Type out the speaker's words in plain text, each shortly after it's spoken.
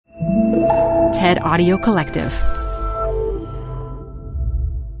TED Audio Collective.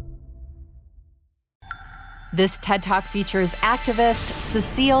 This TED Talk features activist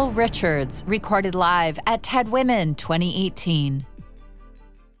Cecile Richards, recorded live at TED Women 2018.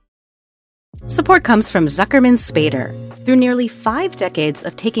 Support comes from Zuckerman Spader. Through nearly 5 decades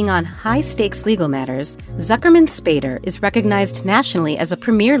of taking on high-stakes legal matters, Zuckerman Spader is recognized nationally as a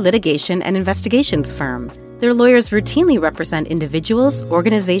premier litigation and investigations firm. Their lawyers routinely represent individuals,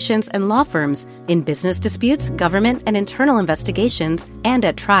 organizations, and law firms in business disputes, government and internal investigations, and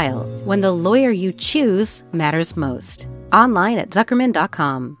at trial, when the lawyer you choose matters most. Online at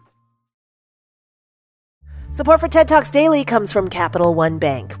Zuckerman.com. Support for TED Talks Daily comes from Capital One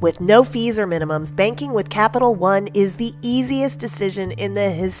Bank. With no fees or minimums, banking with Capital One is the easiest decision in the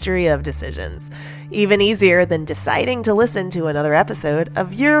history of decisions. Even easier than deciding to listen to another episode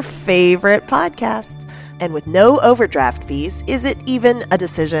of your favorite podcast. And with no overdraft fees, is it even a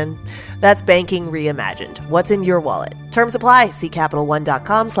decision? That's banking reimagined. What's in your wallet? Terms apply. See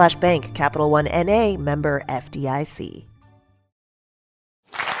CapitalOne.com/bank. Capital One N.A. member FDIC.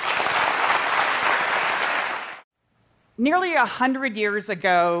 Nearly 100 years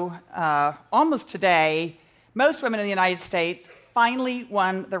ago, almost today, most women in the United States finally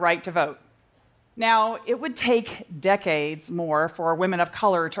won the right to vote. Now, it would take decades more for women of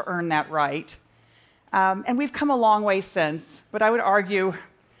color to earn that right. And we've come a long way since, but I would argue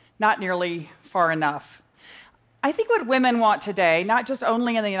not nearly far enough. I think what women want today, not just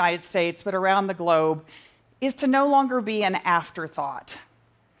only in the United States, but around the globe, is to no longer be an afterthought.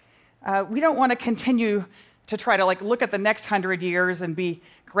 We don't want to continue to try to look at the next 100 years and be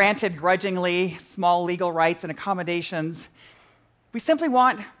granted grudgingly small legal rights and accommodations. We simply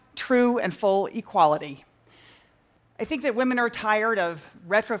want true and full equality. I think that women are tired of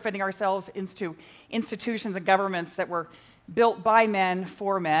retrofitting ourselves into institutions and governments that were built by men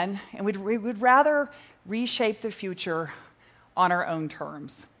for men, and we would rather reshape the future on our own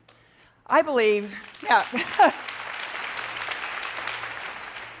terms. I believe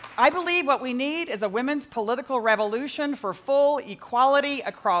what we need is a women's political revolution for full equality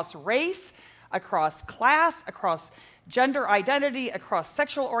across race, across class, across gender identity, across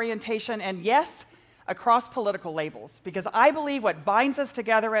sexual orientation, and yes, across political labels. Because I believe what binds us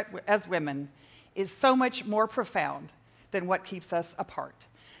together as women is so much more profound than what keeps us apart.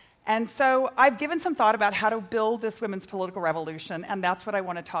 And so I've given some thought about how to build this women's political revolution, and that's what I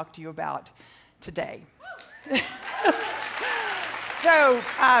want to talk to you about today. So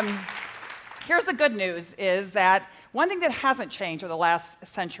here's the good news, is that one thing that hasn't changed over the last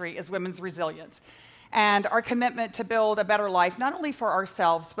century is women's resilience and our commitment to build a better life, not only for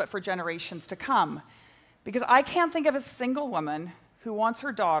ourselves, but for generations to come. Because I can't think of a single woman who wants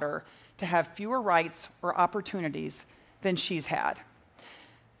her daughter to have fewer rights or opportunities than she's had.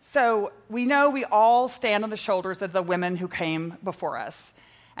 So we know we all stand on the shoulders of the women who came before us.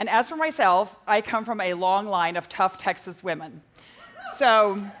 And as for myself, I come from a long line of tough Texas women.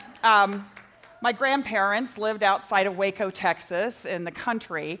 So my grandparents lived outside of Waco, Texas, in the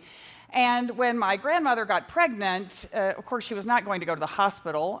country. And when my grandmother got pregnant, of course, she was not going to go to the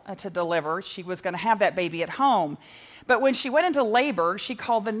hospital to deliver. She was going to have that baby at home. But when she went into labor, she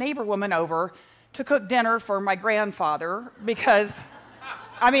called the neighbor woman over to cook dinner for my grandfather because,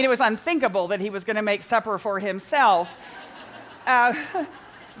 it was unthinkable that he was going to make supper for himself.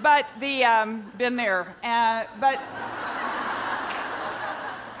 But been there. But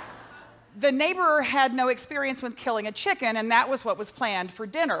the neighbor had no experience with killing a chicken, and that was what was planned for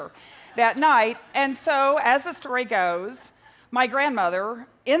dinner that night. And so, as the story goes, my grandmother,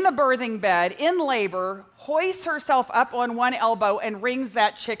 in the birthing bed, in labor, hoists herself up on one elbow and wrings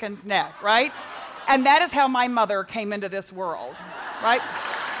that chicken's neck, right? And that is how my mother came into this world, right?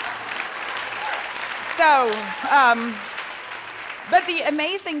 So, but the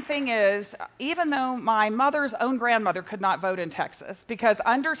amazing thing is, even though my mother's own grandmother could not vote in Texas, because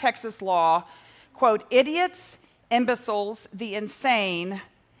under Texas law, quote, idiots, imbeciles, the insane,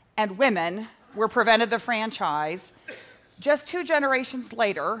 and women were prevented the franchise, just 2 generations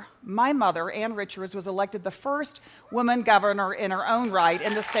later, my mother, Ann Richards, was elected the first woman governor in her own right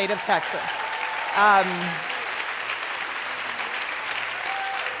in the state of Texas.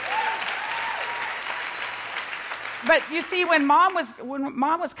 But you see, when mom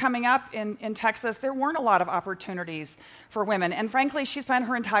was coming up in Texas, there weren't a lot of opportunities for women. And frankly, she spent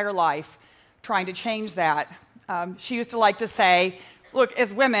her entire life trying to change that. She used to like to say, look,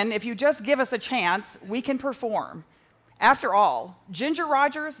 as women, if you just give us a chance, we can perform. After all, Ginger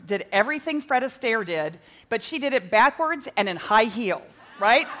Rogers did everything Fred Astaire did, but she did it backwards and in high heels,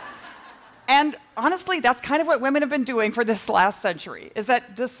 right? And honestly, that's kind of what women have been doing for this last century, is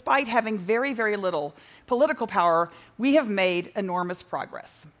that despite having very, very little political power, we have made enormous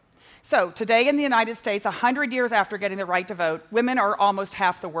progress. So today in the United States, 100 years after getting the right to vote, women are almost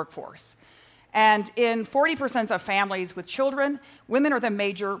half the workforce. And in 40% of families with children, women are the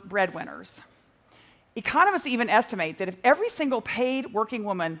major breadwinners. Economists even estimate that if every single paid working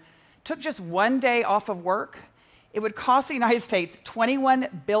woman took just one day off of work, it would cost the United States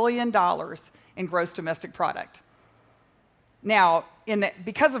 $21 billion in gross domestic product. Now,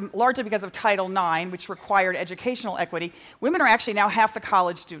 largely because of Title IX, which required educational equity, women are actually now half the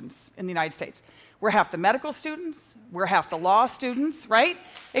college students in the United States. We're half the medical students, we're half the law students, right?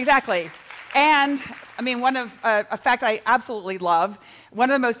 Exactly. And, I mean, a fact I absolutely love, one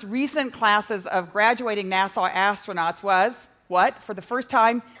of the most recent classes of graduating NASA astronauts was, what? For the first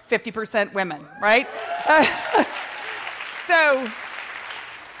time, 50% women, right? So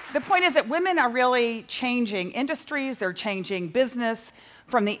the point is that women are really changing industries, they're changing business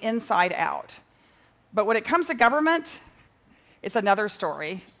from the inside out. But when it comes to government, it's another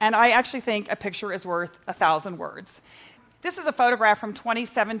story. And I actually think a picture is worth 1,000 words. This is a photograph from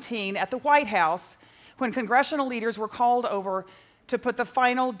 2017 at the White House when congressional leaders were called over to put the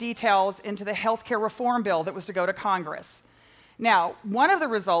final details into the healthcare reform bill that was to go to Congress. Now, one of the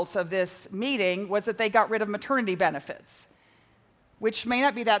results of this meeting was that they got rid of maternity benefits, which may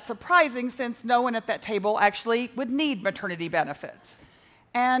not be that surprising since no one at that table actually would need maternity benefits.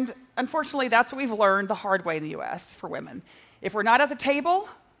 And unfortunately, that's what we've learned the hard way in the US for women. If we're not at the table,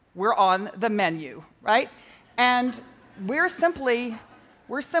 we're on the menu, right? And we're simply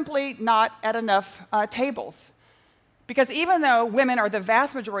not at enough tables. Because even though women are the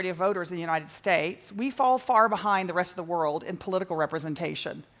vast majority of voters in the United States, we fall far behind the rest of the world in political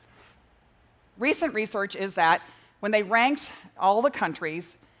representation. Recent research is that when they ranked all the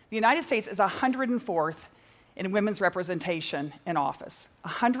countries, the United States is 104th in women's representation in office.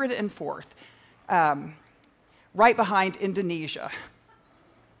 104th, right behind Indonesia.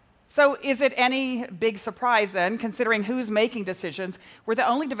 So is it any big surprise then, considering who's making decisions, we're the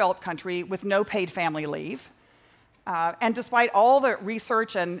only developed country with no paid family leave? And despite all the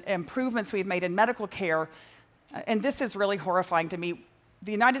research and improvements we've made in medical care, and this is really horrifying to me,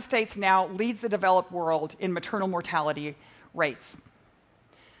 the United States now leads the developed world in maternal mortality rates.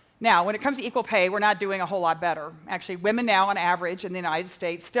 Now, when it comes to equal pay, we're not doing a whole lot better. Actually, women now, on average, in the United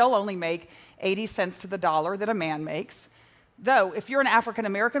States, still only make 80 cents to the dollar that a man makes. Though, if you're an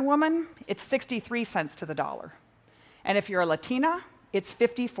African-American woman, it's 63 cents to the dollar. And if you're a Latina, it's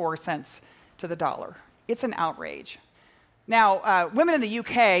 54 cents to the dollar. It's an outrage. Now, women in the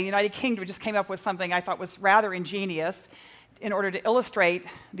UK, United Kingdom, just came up with something I thought was rather ingenious in order to illustrate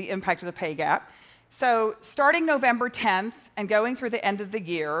the impact of the pay gap. So, starting November 10th and going through the end of the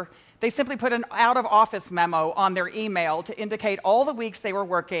year, they simply put an out-of-office memo on their email to indicate all the weeks they were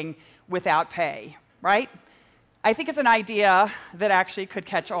working without pay, right? I think it's an idea that actually could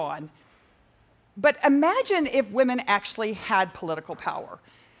catch on. But imagine if women actually had political power.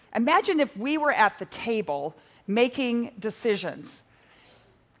 Imagine if we were at the table making decisions.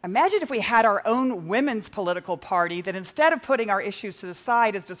 Imagine if we had our own women's political party that instead of putting our issues to the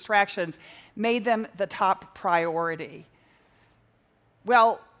side as distractions, made them the top priority.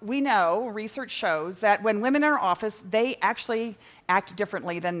 Well, we know, research shows, that when women are in office, they actually act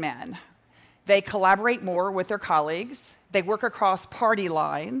differently than men. They collaborate more with their colleagues, they work across party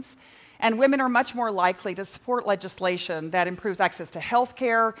lines, and women are much more likely to support legislation that improves access to health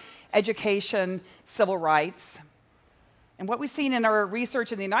care, education, civil rights. And what we've seen in our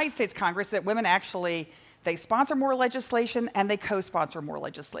research in the United States Congress is that women actually, they sponsor more legislation and they co-sponsor more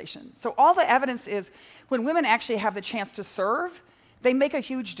legislation. So all the evidence is when women actually have the chance to serve, they make a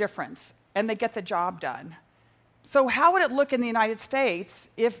huge difference and they get the job done. So how would it look in the United States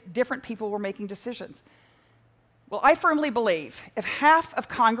if different people were making decisions? Well, I firmly believe if half of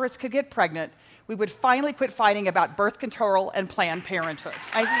Congress could get pregnant, we would finally quit fighting about birth control and Planned Parenthood.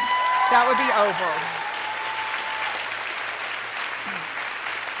 I think that would be over.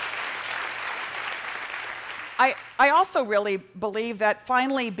 I also really believe that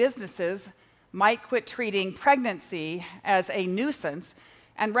finally businesses might quit treating pregnancy as a nuisance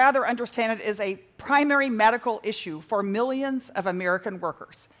and rather understand it as a primary medical issue for millions of American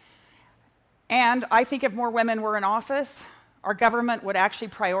workers. And I think if more women were in office, our government would actually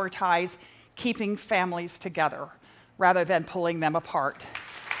prioritize keeping families together rather than pulling them apart.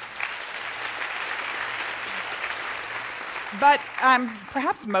 But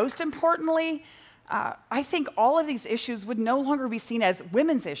perhaps most importantly, I think all of these issues would no longer be seen as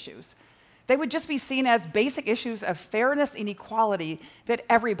women's issues. They would just be seen as basic issues of fairness and equality that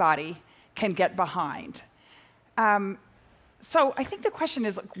everybody can get behind. So I think the question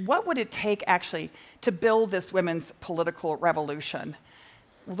is, what would it take actually to build this women's political revolution?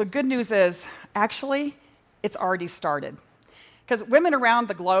 Well, the good news is, actually, it's already started. Because women around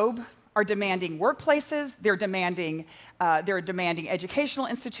the globe are demanding workplaces, they're demanding educational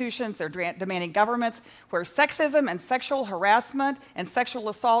institutions, they're demanding governments where sexism and sexual harassment and sexual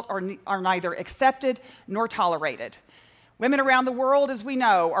assault are neither accepted nor tolerated. Women around the world, as we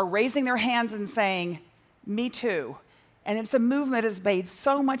know, are raising their hands and saying, "Me too." And it's a movement that is made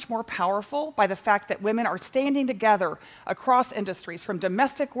so much more powerful by the fact that women are standing together across industries, from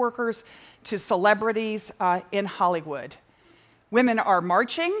domestic workers to celebrities in Hollywood. Women are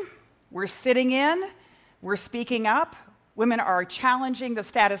marching, we're sitting in, we're speaking up. Women are challenging the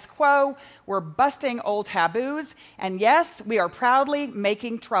status quo, we're busting old taboos, and yes, we are proudly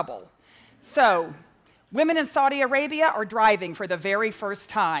making trouble. So, women in Saudi Arabia are driving for the very first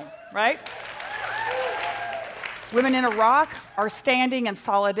time, right? Women in Iraq are standing in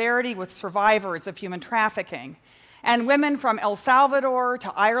solidarity with survivors of human trafficking. And women from El Salvador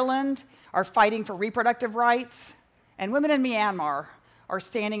to Ireland are fighting for reproductive rights. And women in Myanmar are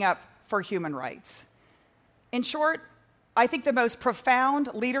standing up for human rights. In short, I think the most profound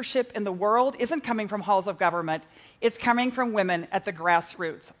leadership in the world isn't coming from halls of government, it's coming from women at the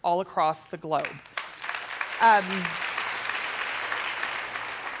grassroots all across the globe.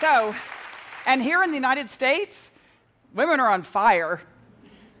 And here in the United States, women are on fire.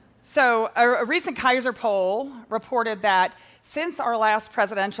 So a recent Kaiser poll reported that since our last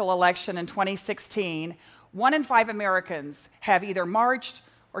presidential election in 2016, 1 in 5 Americans have either marched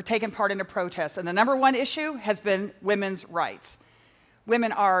or taken part in a protest. And the number one issue has been women's rights.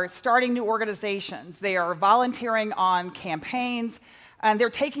 Women are starting new organizations. They are volunteering on campaigns. And they're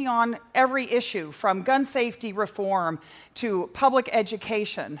taking on every issue, from gun safety reform to public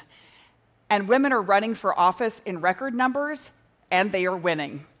education. And women are running for office in record numbers, and they are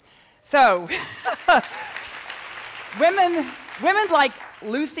winning. So, women like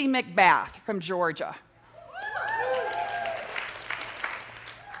Lucy McBath from Georgia.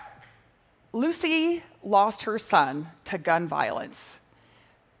 Lucy lost her son to gun violence,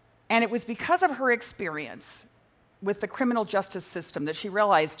 and it was because of her experience with the criminal justice system that she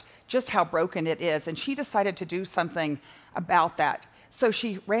realized just how broken it is, and she decided to do something about that. So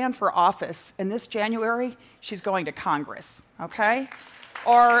she ran for office, and this January, she's going to Congress, okay?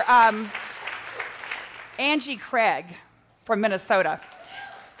 Or Angie Craig from Minnesota.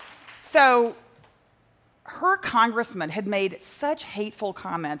 So her congressman had made such hateful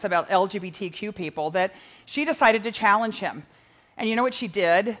comments about LGBTQ people that she decided to challenge him. And you know what she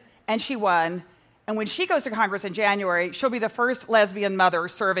did? And she won. And when she goes to Congress in January, she'll be the first lesbian mother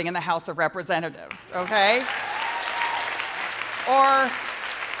serving in the House of Representatives, okay?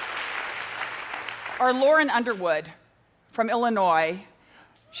 Or Lauren Underwood from Illinois.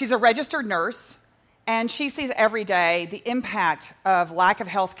 She's a registered nurse, and she sees every day the impact of lack of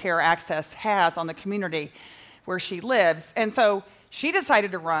health care access has on the community where she lives. And so she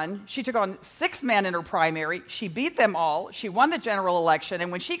decided to run. She took on 6 men in her primary. She beat them all. She won the general election.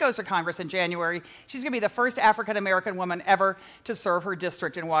 And when she goes to Congress in January, she's going to be the first African-American woman ever to serve her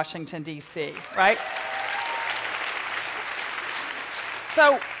district in Washington, D.C., right?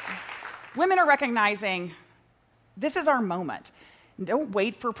 So women are recognizing this is our moment. Don't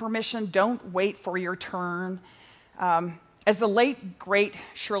wait for permission. Don't wait for your turn. As the late, great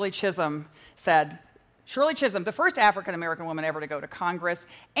Shirley Chisholm said, Shirley Chisholm, the first African-American woman ever to go to Congress,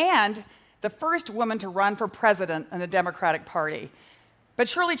 and the first woman to run for president in the Democratic Party. But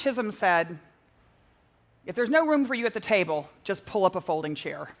Shirley Chisholm said, if there's no room for you at the table, just pull up a folding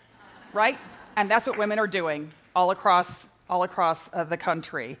chair, right? And that's what women are doing all across the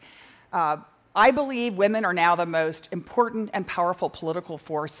country. I believe women are now the most important and powerful political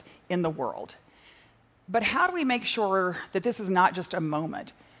force in the world. But how do we make sure that this is not just a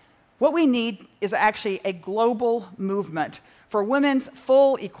moment? What we need is actually a global movement for women's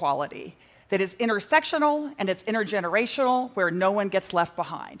full equality that is intersectional and it's intergenerational, where no one gets left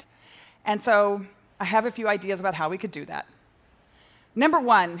behind. And so I have a few ideas about how we could do that. Number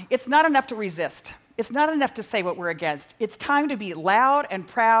one, it's not enough to resist. It's not enough to say what we're against. It's time to be loud and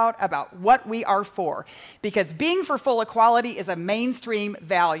proud about what we are for, because being for full equality is a mainstream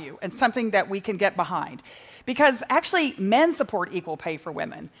value and something that we can get behind. Because actually, men support equal pay for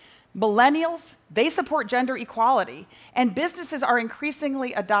women. Millennials, they support gender equality, and businesses are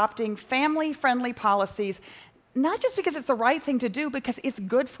increasingly adopting family-friendly policies, not just because it's the right thing to do, because it's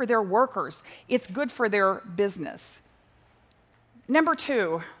good for their workers, it's good for their business. Number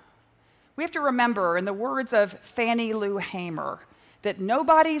two, we have to remember, in the words of Fannie Lou Hamer, that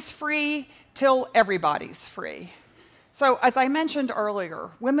nobody's free till everybody's free. So as I mentioned earlier,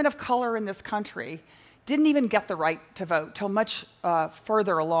 women of color in this country didn't even get the right to vote till much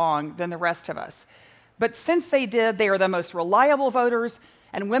further along than the rest of us. But since they did, they are the most reliable voters,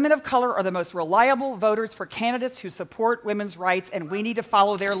 and women of color are the most reliable voters for candidates who support women's rights, and we need to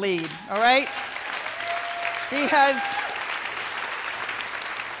follow their lead, all right? Because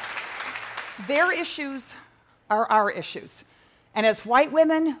their issues are our issues. And as white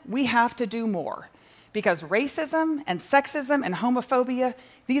women, we have to do more. Because racism and sexism and homophobia,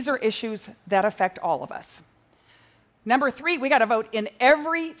 these are issues that affect all of us. Number 3, we got to vote in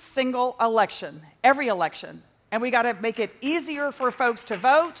every single election, every election. And we got to make it easier for folks to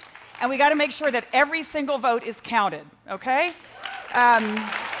vote, and we got to make sure that every single vote is counted, okay?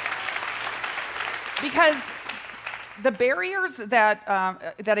 Because the barriers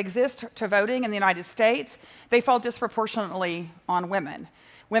that exist to voting in the United States, they fall disproportionately on women.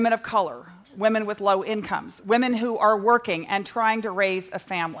 Women of color, women with low incomes, women who are working and trying to raise a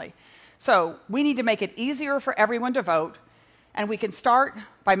family. So we need to make it easier for everyone to vote, and we can start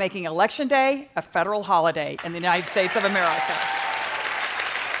by making Election Day a federal holiday in the United States of America.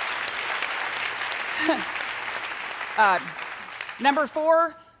 Number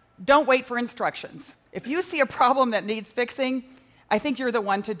 4, don't wait for instructions. If you see a problem that needs fixing, I think you're the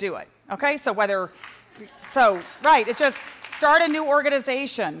one to do it, okay? It's just start a new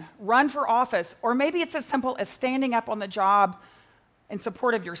organization, run for office, or maybe it's as simple as standing up on the job in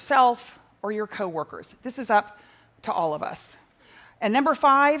support of yourself or your coworkers. This is up to all of us. And number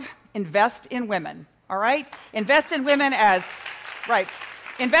 5, invest in women, all right? Invest in women as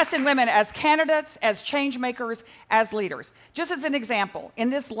candidates, as change makers, as leaders. Just as an example, in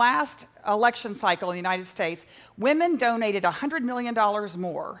this last election cycle in the United States, women donated $100 million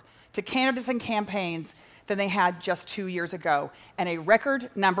more to candidates and campaigns than they had just 2 years ago, and a record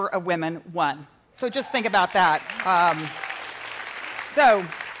number of women won. So just think about that.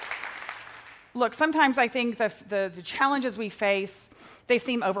 Look, sometimes I think the challenges we face, they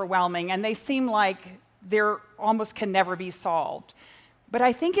seem overwhelming, and they seem like they're almost can never be solved. But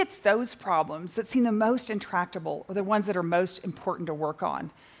I think it's those problems that seem the most intractable or the ones that are most important to work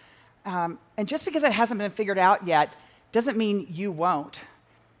on. And just because it hasn't been figured out yet doesn't mean you won't.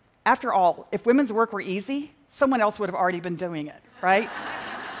 After all, if women's work were easy, someone else would have already been doing it, right?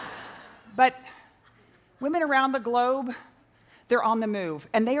 But women around the globe, they're on the move,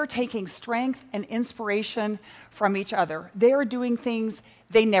 and they are taking strength and inspiration from each other. They are doing things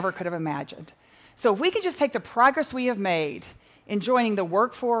they never could have imagined. So if we can just take the progress we have made in joining the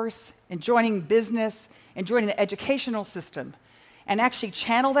workforce, in joining business, in joining the educational system, and actually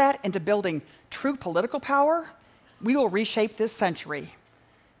channel that into building true political power, we will reshape this century.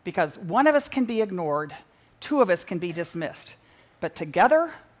 Because one of us can be ignored, 2 of us can be dismissed. But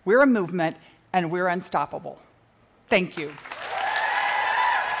together, we're a movement, and we're unstoppable. Thank you.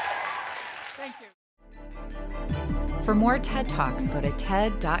 Thank you. For more TED Talks, go to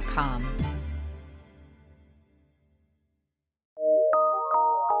TED.com.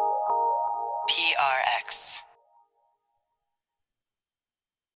 PRX.